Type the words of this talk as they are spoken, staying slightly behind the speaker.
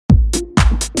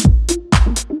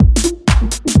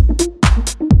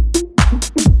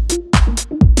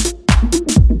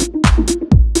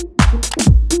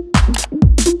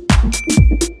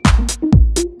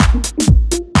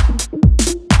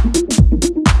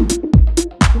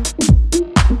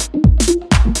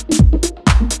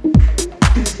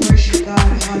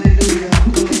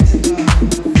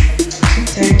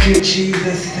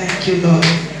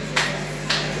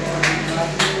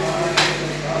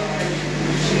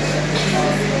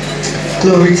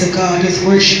Glory to God. Let's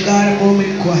worship God a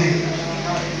moment quiet.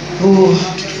 Oh.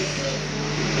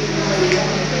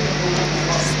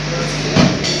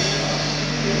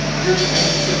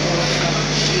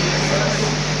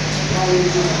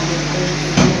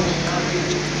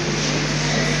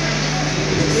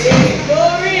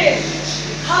 Glory.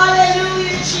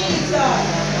 Hallelujah, Jesus.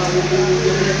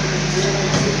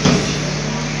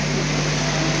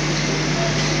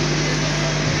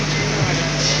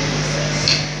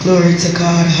 Glory to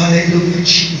God. Hallelujah,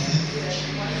 Jesus.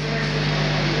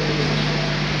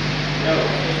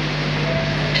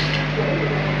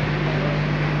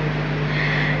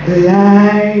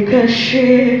 Like a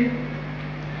ship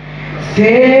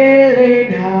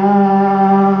sailing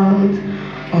out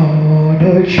on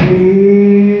a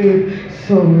trip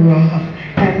so rough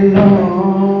and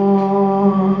long,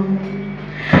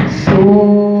 so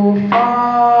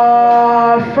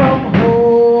far from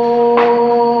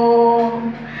home,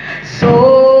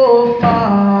 so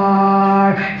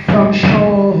far from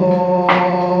shore.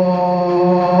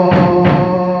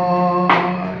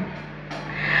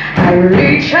 I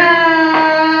reach out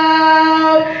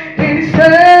in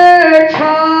search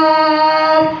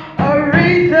of a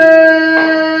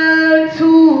reason to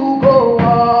go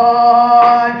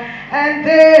on, and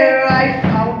there I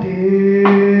found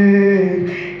it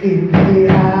in the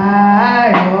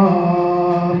eye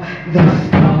of the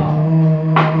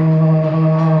storm.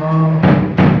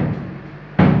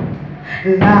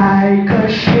 Like a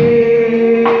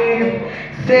ship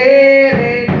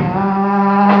sailing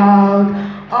out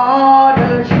on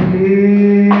a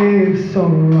trip so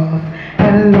rough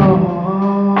and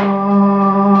long,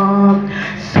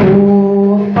 so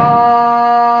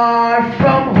far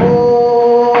from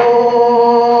home,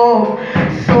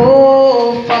 so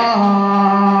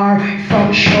far from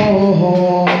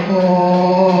shore.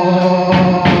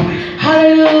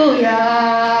 Hallelujah.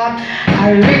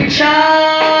 I reach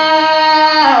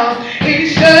out in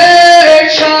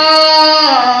search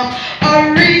of a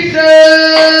reason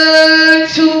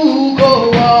to go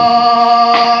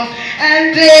on, and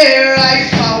there I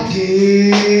found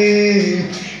it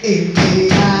in the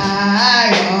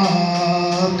eye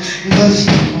of the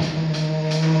storm.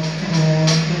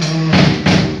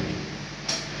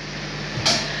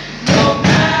 No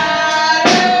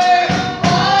matter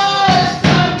what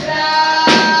some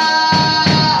cloud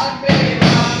may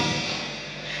rock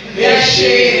their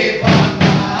shape on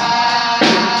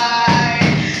high,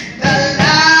 the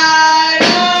light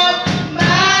of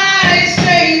my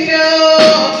Savior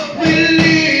will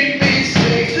lead me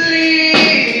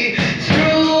safely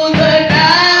through the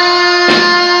night.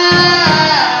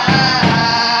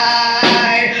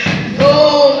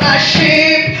 Though my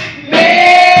ship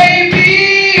may be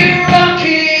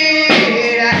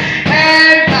rocking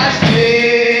and my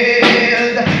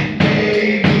sails may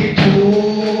be torn,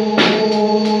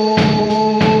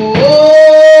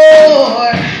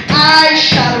 I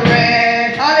shall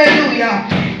rest, hallelujah,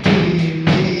 in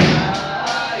the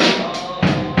eye of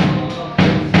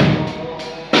the storm.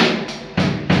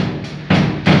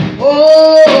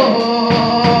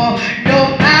 Oh, no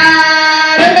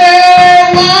matter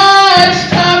what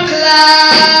storm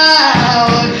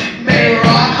cloud may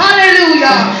rock,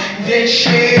 hallelujah, this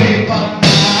shape of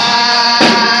mine,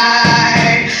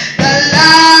 the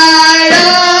light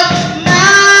of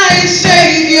my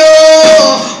Savior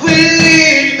will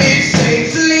lead me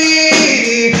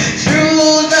safely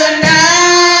through the night.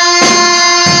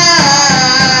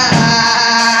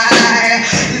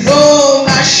 Though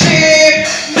my ship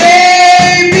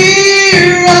may be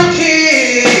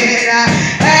rocking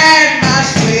and my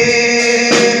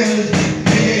sails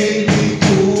may be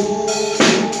torn,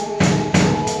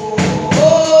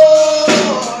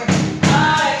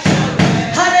 I shall rest,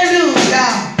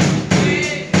 hallelujah,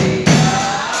 with the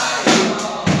eye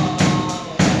of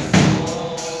the storm.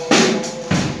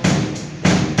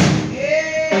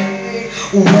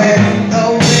 When the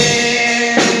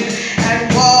wind and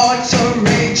water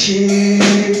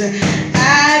rages